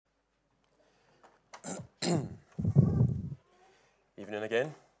Evening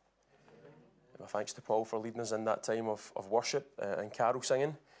again. My thanks to Paul for leading us in that time of worship and carol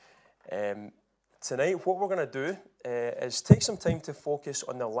singing. Tonight, what we're going to do is take some time to focus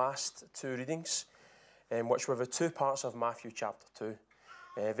on the last two readings, which were the two parts of Matthew chapter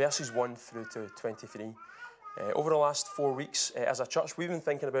 2, verses 1 through to 23. Over the last 4 weeks, as a church, we've been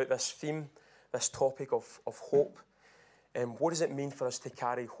thinking about this theme, this topic of hope. What does it mean for us to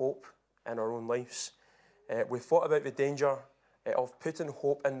carry hope in our own lives? We've thought about the danger of putting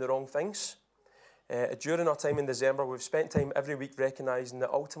hope in the wrong things. During our time in December, we've spent time every week recognising that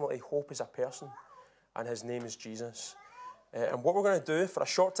ultimately hope is a person, and his name is Jesus. And what we're going to do for a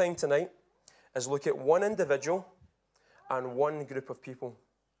short time tonight is look at one individual and one group of people,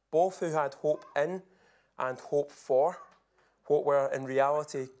 both who had hope in and hope for what were in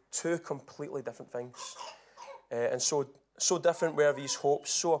reality two completely different things. And so different were these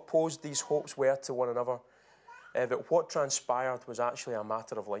hopes, so opposed these hopes were to one another, that what transpired was actually a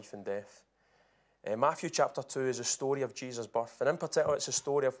matter of life and death. Matthew chapter 2 is a story of Jesus' birth, and in particular it's a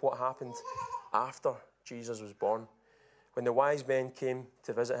story of what happened after Jesus was born, when the wise men came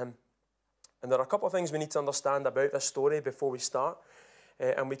to visit him. And there are a couple of things we need to understand about this story before we start,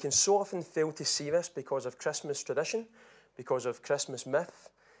 and we can so often fail to see this because of Christmas tradition, because of Christmas myth.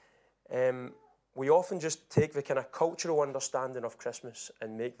 We often just take the kind of cultural understanding of Christmas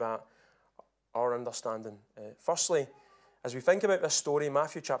and make that our understanding. Firstly, as we think about this story,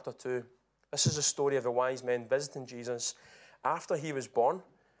 Matthew chapter 2, this is a story of the wise men visiting Jesus after he was born,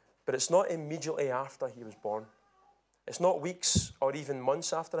 but it's not immediately after he was born. It's not weeks or even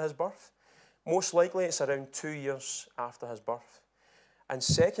months after his birth. Most likely it's around 2 years after his birth. And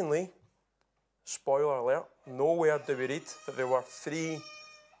secondly, spoiler alert, nowhere do we read that there were 3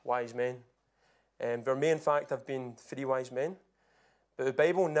 wise men. There may in fact have been 3 wise men, but the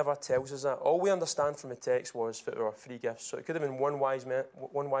Bible never tells us that. All we understand from the text was that there were 3 gifts. So it could have been one wise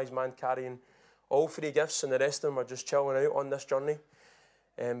man carrying all 3 gifts, and the rest of them are just chilling out on this journey.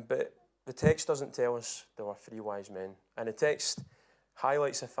 But the text doesn't tell us there were 3 wise men. And the text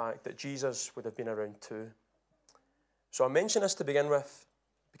highlights the fact that Jesus would have been around 2. So I mention this to begin with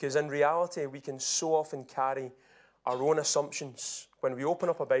because in reality we can so often carry our own assumptions when we open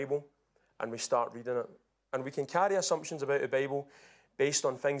up a Bible and we start reading it. And we can carry assumptions about the Bible based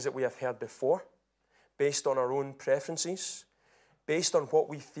on things that we have heard before, based on our own preferences, based on what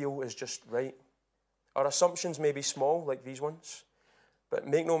we feel is just right. Our assumptions may be small, like these ones, but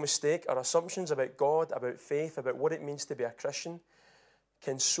make no mistake, our assumptions about God, about faith, about what it means to be a Christian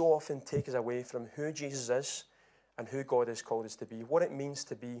can so often take us away from who Jesus is and who God has called us to be, what it means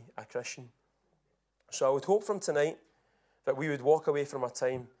to be a Christian. So I would hope from tonight that we would walk away from our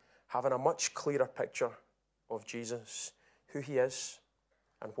time having a much clearer picture of Jesus, who he is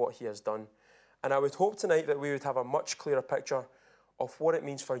and what he has done. And I would hope tonight that we would have a much clearer picture of what it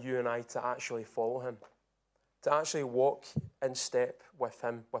means for you and I to actually follow him, to actually walk in step with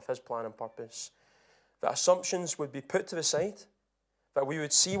him, with his plan and purpose. That assumptions would be put to the side, that we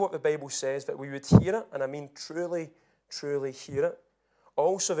would see what the Bible says, that we would hear it, and I mean truly, truly hear it.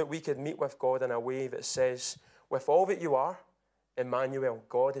 Also that we could meet with God in a way that says, with all that you are, Emmanuel,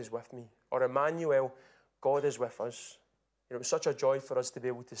 God is with me. Or Emmanuel, God is with us. It was such a joy for us to be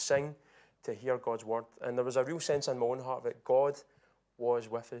able to sing, to hear God's word. And there was a real sense in my own heart that God was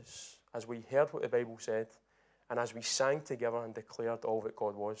with us as we heard what the Bible said and as we sang together and declared all that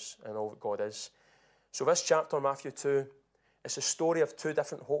God was and all that God is. So this chapter, Matthew 2, is a story of 2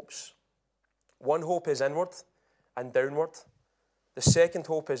 different hopes. One hope is inward and downward. The second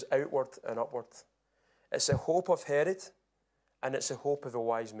hope is outward and upward. It's a hope of Herod, and it's a hope of the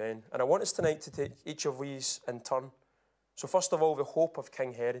wise men. And I want us tonight to take each of these in turn. So first of all, the hope of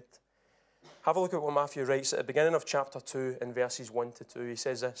King Herod. Have a look at what Matthew writes at the beginning of chapter 2 in verses 1 to 2. He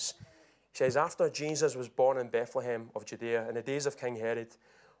says this. He says, after Jesus was born in Bethlehem of Judea in the days of King Herod,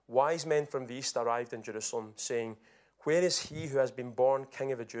 wise men from the east arrived in Jerusalem, saying, where is he who has been born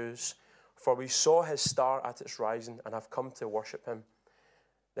King of the Jews? For we saw his star at its rising and have come to worship him.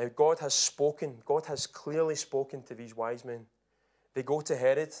 Now God has spoken. God has clearly spoken to these wise men. They go to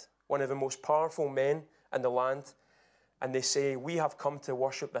Herod, one of the most powerful men in the land, and they say, we have come to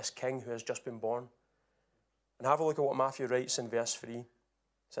worship this king who has just been born. And have a look at what Matthew writes in verse 3.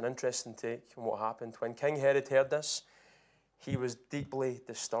 It's an interesting take on what happened. When King Herod heard this, he was deeply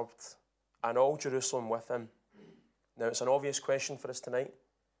disturbed, and all Jerusalem with him. Now, it's an obvious question for us tonight.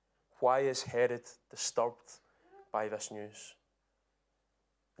 Why is Herod disturbed by this news?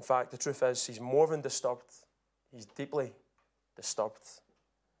 In fact, the truth is, he's more than disturbed. He's deeply disturbed.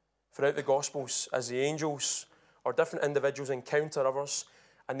 Throughout the Gospels, as the angels or different individuals encounter others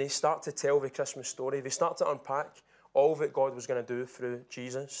and they start to tell the Christmas story. They start to unpack all that God was going to do through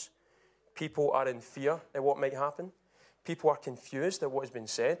Jesus. People are in fear at what might happen. People are confused at what has been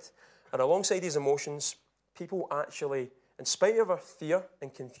said. And alongside these emotions, people actually, in spite of our fear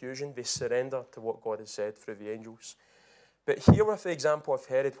and confusion, they surrender to what God has said through the angels. But here with the example of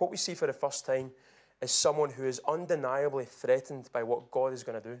Herod, what we see for the first time is someone who is undeniably threatened by what God is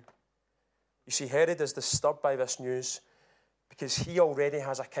going to do. You see, Herod is disturbed by this news because he already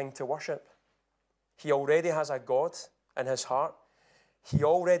has a king to worship. He already has a God in his heart. He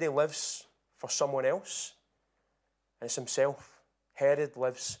already lives for someone else, and it's himself. Herod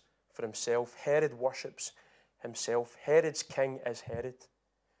lives for himself. Herod worships himself. Herod's king is Herod.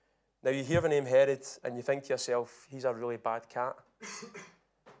 Now you hear the name Herod and you think to yourself, he's a really bad cat.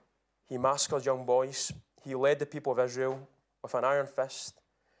 He massacred young boys. He led the people of Israel with an iron fist.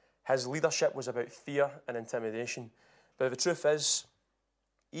 His leadership was about fear and intimidation. But the truth is,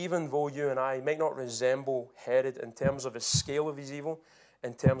 even though you and I might not resemble Herod in terms of the scale of his evil,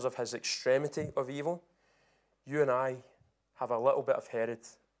 in terms of his extremity of evil, you and I have a little bit of Herod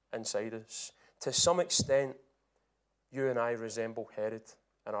inside us. To some extent, you and I resemble Herod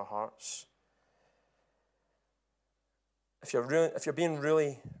in our hearts. If you're being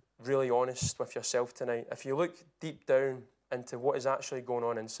really, really honest with yourself tonight, if you look deep down into what is actually going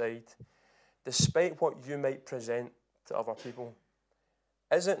on inside, despite what you might present to other people,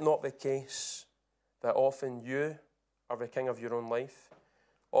 is it not the case that often you are the king of your own life?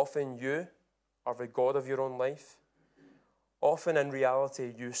 Often you are the God of your own life? Often in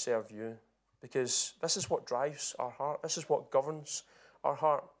reality you serve you, because this is what drives our heart. This is what governs our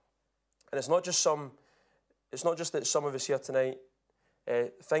heart. And it's not just that some of us here tonight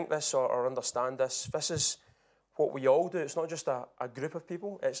think this or understand this. This is what we all do. It's not just a group of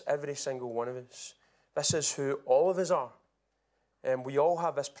people. It's every single one of us. This is who all of us are. And we all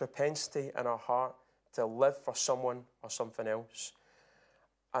have this propensity in our heart to live for someone or something else.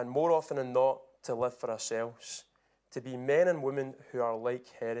 And more often than not, to live for ourselves. To be men and women who are like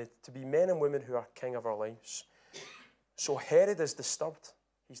Herod. To be men and women who are king of our lives. So Herod is disturbed.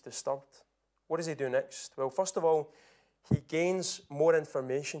 He's disturbed. What does he do next? Well, first of all, he gains more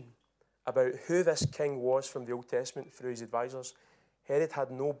information about who this king was from the Old Testament through his advisors. Herod had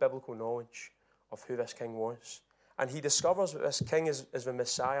no biblical knowledge of who this king was. And he discovers that this king is the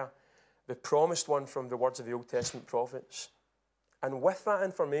Messiah, the promised one from the words of the Old Testament prophets. And with that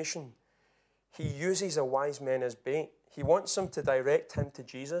information, he uses the wise men as bait. He wants them to direct him to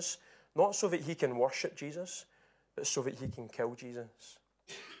Jesus, not so that he can worship Jesus, but so that he can kill Jesus.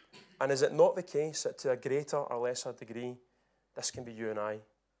 And is it not the case that to a greater or lesser degree, this can be you and I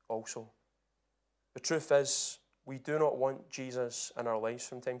also? The truth is, we do not want Jesus in our lives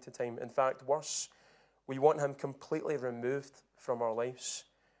from time to time. In fact, worse, we want him completely removed from our lives.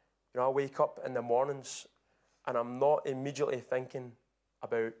 You know, I wake up in the mornings and I'm not immediately thinking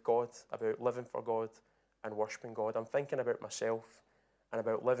about God, about living for God and worshipping God. I'm thinking about myself and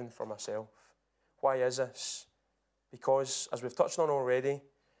about living for myself. Why is this? Because, as we've touched on already,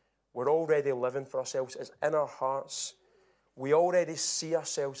 we're already living for ourselves. It's in our hearts. We already see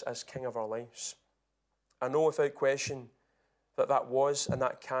ourselves as king of our lives. I know without question that was and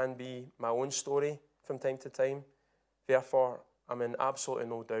that can be my own story from time to time. Therefore, I'm in absolutely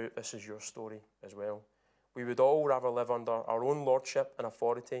no doubt this is your story as well. We would all rather live under our own lordship and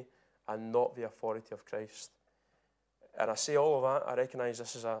authority and not the authority of Christ. And I say all of that, I recognise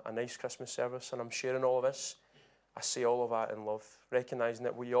this is a nice Christmas service and I'm sharing all of this. I say all of that in love, recognising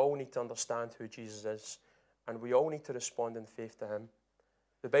that we all need to understand who Jesus is and we all need to respond in faith to him.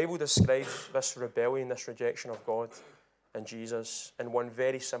 The Bible describes this rebellion, this rejection of God and Jesus in one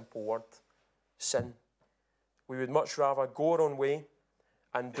very simple word: sin. We would much rather go our own way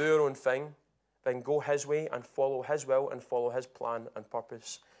and do our own thing than go his way and follow his will and follow his plan and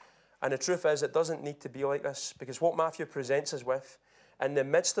purpose. And the truth is, it doesn't need to be like this, because what Matthew presents us with in the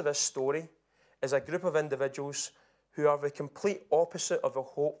midst of this story is a group of individuals who are the complete opposite of the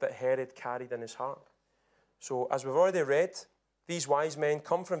hope that Herod carried in his heart. So, as we've already read, these wise men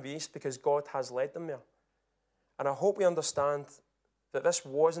come from the east because God has led them there. And I hope we understand that this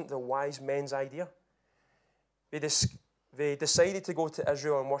wasn't the wise men's idea. They decided to go to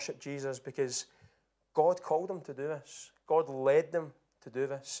Israel and worship Jesus because God called them to do this. God led them to do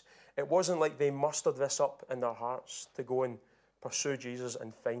this. It wasn't like they mustered this up in their hearts to go and pursue Jesus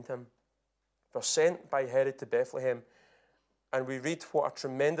and find him. They're sent by Herod to Bethlehem, and we read what are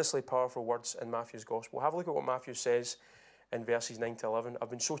tremendously powerful words in Matthew's Gospel. Have a look at what Matthew says in verses 9 to 11. I've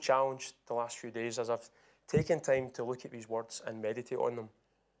been so challenged the last few days as I've taken time to look at these words and meditate on them.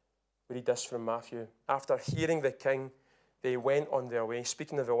 We read this from Matthew. After hearing the king, they went on their way,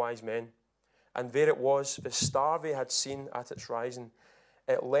 speaking of the wise men. And there it was, the star they had seen at its rising.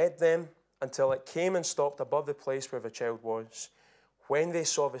 It led them until it came and stopped above the place where the child was. When they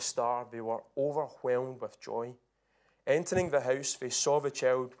saw the star, they were overwhelmed with joy. Entering the house, they saw the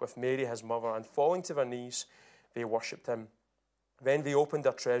child with Mary his mother, and falling to their knees, they worshipped him. Then they opened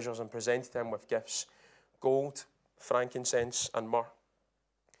their treasures and presented him with gifts, gold, frankincense, and myrrh.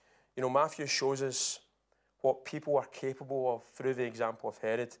 You know, Matthew shows us what people are capable of through the example of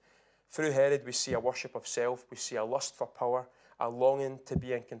Herod. Through Herod, we see a worship of self, we see a lust for power, a longing to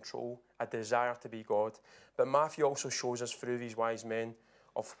be in control, a desire to be God. But Matthew also shows us through these wise men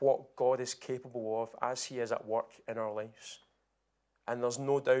of what God is capable of as he is at work in our lives. And there's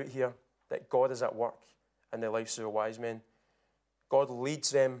no doubt here that God is at work in the lives of the wise men. God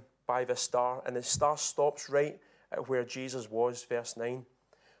leads them by the star, and the star stops right at where Jesus was, verse 9.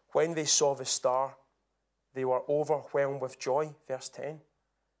 When they saw the star, they were overwhelmed with joy, verse 10.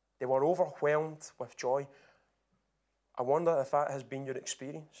 They were overwhelmed with joy. I wonder if that has been your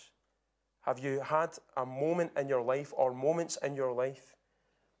experience. Have you had a moment in your life or moments in your life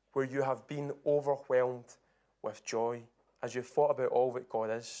where you have been overwhelmed with joy as you've thought about all that God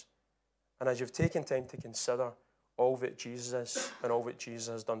is and as you've taken time to consider all that Jesus is and all that Jesus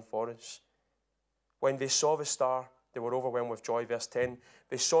has done for us? When they saw the star, they were overwhelmed with joy. Verse 10,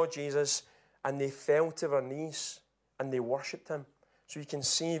 they saw Jesus and they fell to their knees and they worshipped him. So you can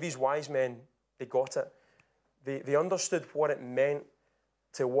see these wise men, they got it. They understood what it meant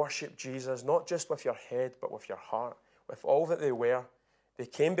to worship Jesus, not just with your head, but with your heart, with all that they were. They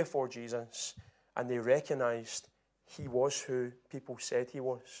came before Jesus and they recognized he was who people said he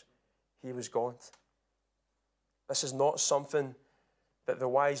was. He was God. This is not something that the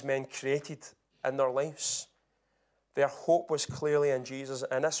wise men created in their lives. Their hope was clearly in Jesus,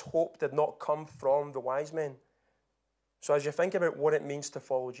 and this hope did not come from the wise men. So as you think about what it means to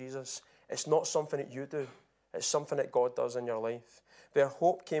follow Jesus, it's not something that you do. It's something that God does in your life. Their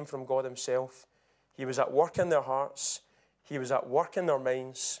hope came from God himself. He was at work in their hearts. He was at work in their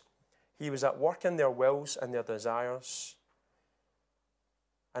minds. He was at work in their wills and their desires.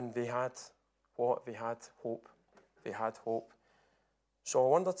 And they had what? They had hope. They had hope. So I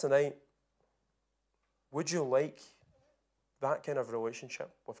wonder tonight, would you like that kind of relationship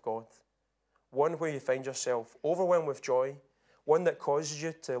with God? One where you find yourself overwhelmed with joy, one that causes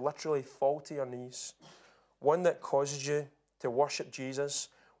you to literally fall to your knees, one that causes you to worship Jesus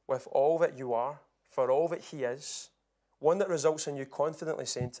with all that you are, for all that he is, one that results in you confidently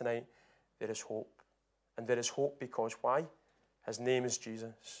saying tonight, there is hope. And there is hope because why? His name is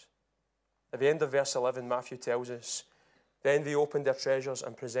Jesus. At the end of verse 11, Matthew tells us, then they opened their treasures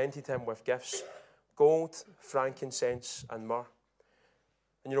and presented him with gifts, gold, frankincense, and myrrh.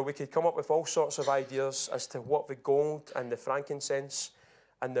 And, you know, we could come up with all sorts of ideas as to what the gold and the frankincense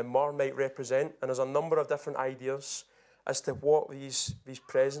and the myrrh might represent. And there's a number of different ideas as to what these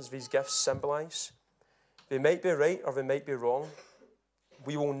presents, these gifts symbolize. They might be right or they might be wrong.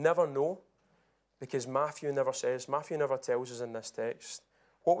 We will never know because Matthew never tells us in this text.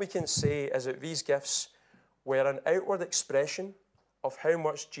 What we can say is that these gifts were an outward expression of how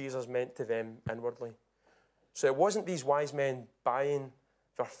much Jesus meant to them inwardly. So it wasn't these wise men buying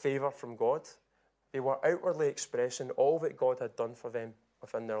their favour from God. They were outwardly expressing all that God had done for them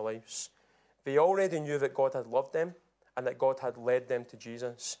within their lives. They already knew that God had loved them and that God had led them to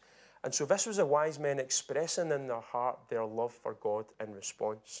Jesus. And so this was the wise men expressing in their heart their love for God in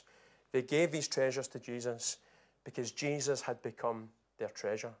response. They gave these treasures to Jesus because Jesus had become their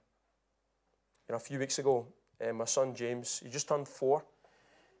treasure. You know, a few weeks ago, my son James, he just turned 4.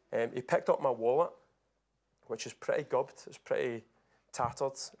 He picked up my wallet, which is pretty gubbed. It's pretty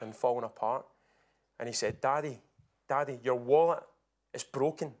tattered and falling apart. And he said, Daddy, your wallet is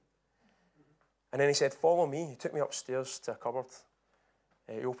broken. And then he said, follow me. He took me upstairs to a cupboard.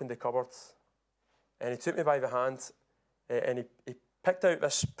 He opened the cupboard. And he took me by the hand. And he picked out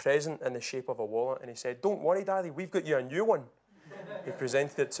this present in the shape of a wallet. And he said, don't worry, Daddy, we've got you a new one. He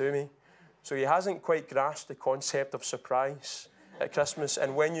presented it to me. So he hasn't quite grasped the concept of surprise at Christmas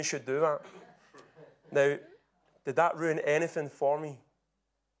and when you should do that. Now, did that ruin anything for me?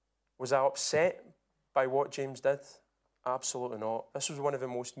 Was I upset by what James did? Absolutely not. This was one of the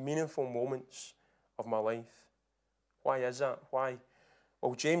most meaningful moments of my life. Why is that? Why?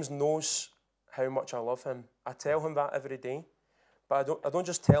 Well, James knows how much I love him. I tell him that every day. But I don't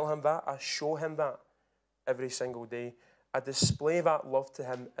just tell him that, I show him that every single day. I display that love to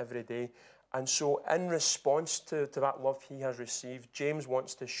him every day. And so in response to that love he has received, James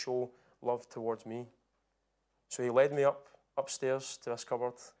wants to show love towards me. So he led me upstairs to this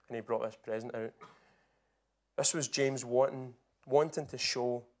cupboard and he brought this present out. This was James wanting to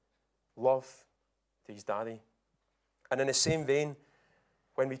show love to his daddy. And in the same vein,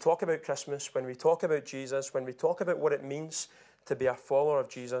 when we talk about Christmas, when we talk about Jesus, when we talk about what it means to be a follower of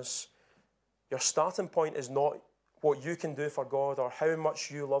Jesus, your starting point is not what you can do for God or how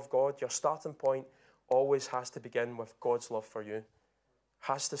much you love God. Your starting point always has to begin with God's love for you.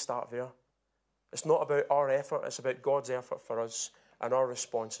 Has to start there. It's not about our effort, it's about God's effort for us, and our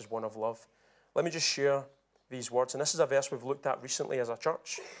response is one of love. Let me just share these words, and this is a verse we've looked at recently as a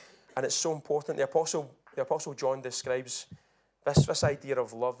church, and it's so important. The Apostle John describes this idea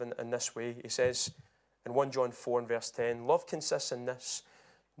of love in this way. He says in 1 John 4 and verse 10, love consists in this,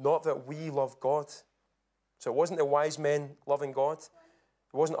 not that we love God. So it wasn't the wise men loving God,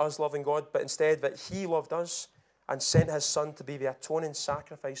 it wasn't us loving God, but instead that he loved us and sent his son to be the atoning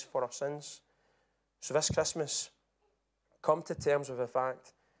sacrifice for our sins. So this Christmas, come to terms with the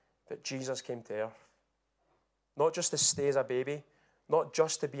fact that Jesus came to earth. Not just to stay as a baby, not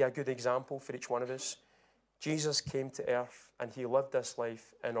just to be a good example for each one of us. Jesus came to earth and he lived this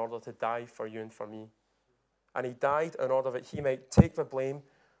life in order to die for you and for me. And he died in order that he might take the blame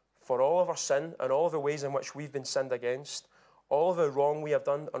for all of our sin and all of the ways in which we've been sinned against, all of the wrong we have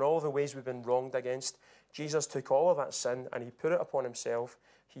done and all of the ways we've been wronged against. Jesus took all of that sin and he put it upon himself.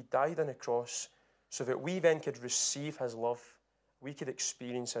 He died on the cross so that we then could receive his love. We could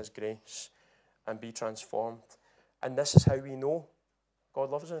experience his grace and be transformed. And this is how we know God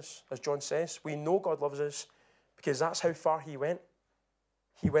loves us. As John says, we know God loves us because that's how far he went.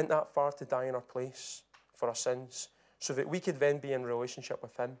 He went that far to die in our place for our sins so that we could then be in relationship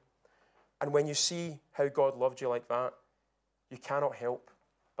with him. And when you see how God loved you like that, you cannot help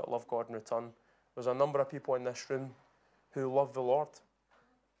but love God in return. There's a number of people in this room who love the Lord.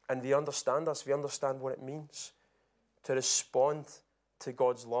 And they understand us. They understand what it means to respond to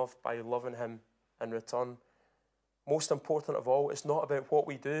God's love by loving him in return. Most important of all, it's not about what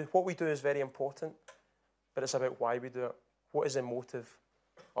we do. What we do is very important, but it's about why we do it. What is the motive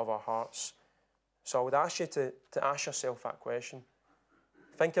of our hearts? So I would ask you to ask yourself that question.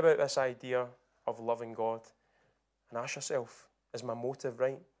 Think about this idea of loving God and ask yourself, is my motive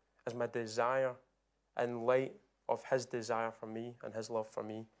right? Is my desire in light of his desire for me and his love for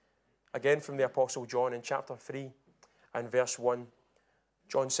me? Again, from the Apostle John in chapter 3 and verse 1,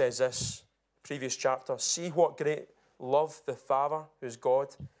 John says this, previous chapter, see what great love the Father, who's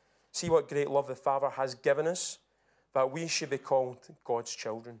God, see what great love the Father has given us, that we should be called God's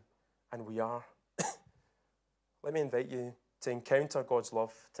children, and we are. Let me invite you to encounter God's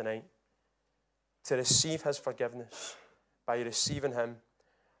love tonight, to receive his forgiveness by receiving him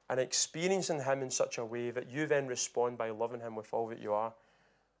and experiencing him in such a way that you then respond by loving him with all that you are.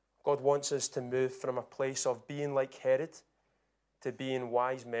 God wants us to move from a place of being like Herod to being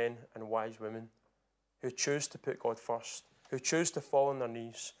wise men and wise women who choose to put God first, who choose to fall on their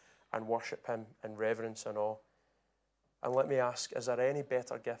knees and worship him in reverence and awe. And let me ask, is there any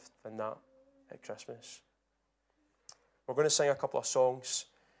better gift than that at Christmas? We're going to sing a couple of songs.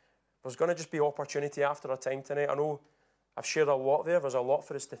 There's going to just be opportunity after our time tonight. I know I've shared a lot there. There's a lot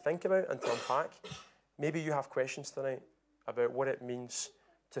for us to think about and to unpack. Maybe you have questions tonight about what it means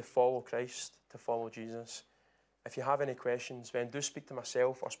to follow Christ, to follow Jesus. If you have any questions, then do speak to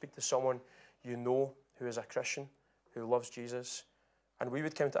myself or speak to someone you know who is a Christian, who loves Jesus. And we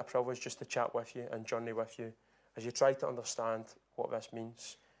would count it a privilege just to chat with you and journey with you as you try to understand what this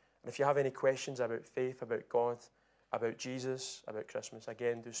means. And if you have any questions about faith, about God, about Jesus, about Christmas,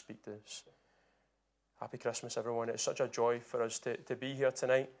 again, do speak to us. Happy Christmas, everyone. It's such a joy for us to be here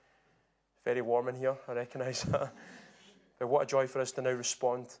tonight. Very warm in here, I recognise that. But what a joy for us to now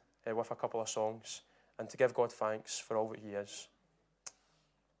respond with a couple of songs and to give God thanks for all that he is.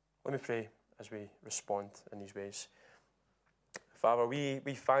 Let me pray as we respond in these ways. Father, we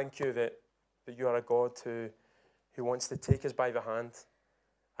thank you that you are a God who wants to take us by the hand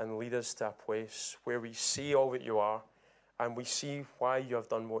and lead us to a place where we see all that you are and we see why you have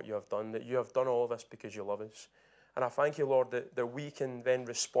done what you have done, that you have done all this because you love us. And I thank you, Lord, that we can then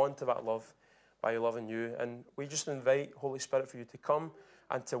respond to that love by loving you. And we just invite, Holy Spirit, for you to come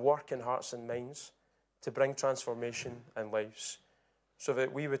and to work in hearts and minds, to bring transformation in lives, so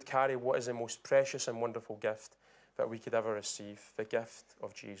that we would carry what is the most precious and wonderful gift that we could ever receive, the gift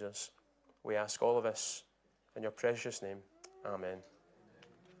of Jesus. We ask all of this in your precious name. Amen.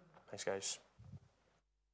 Thanks, guys.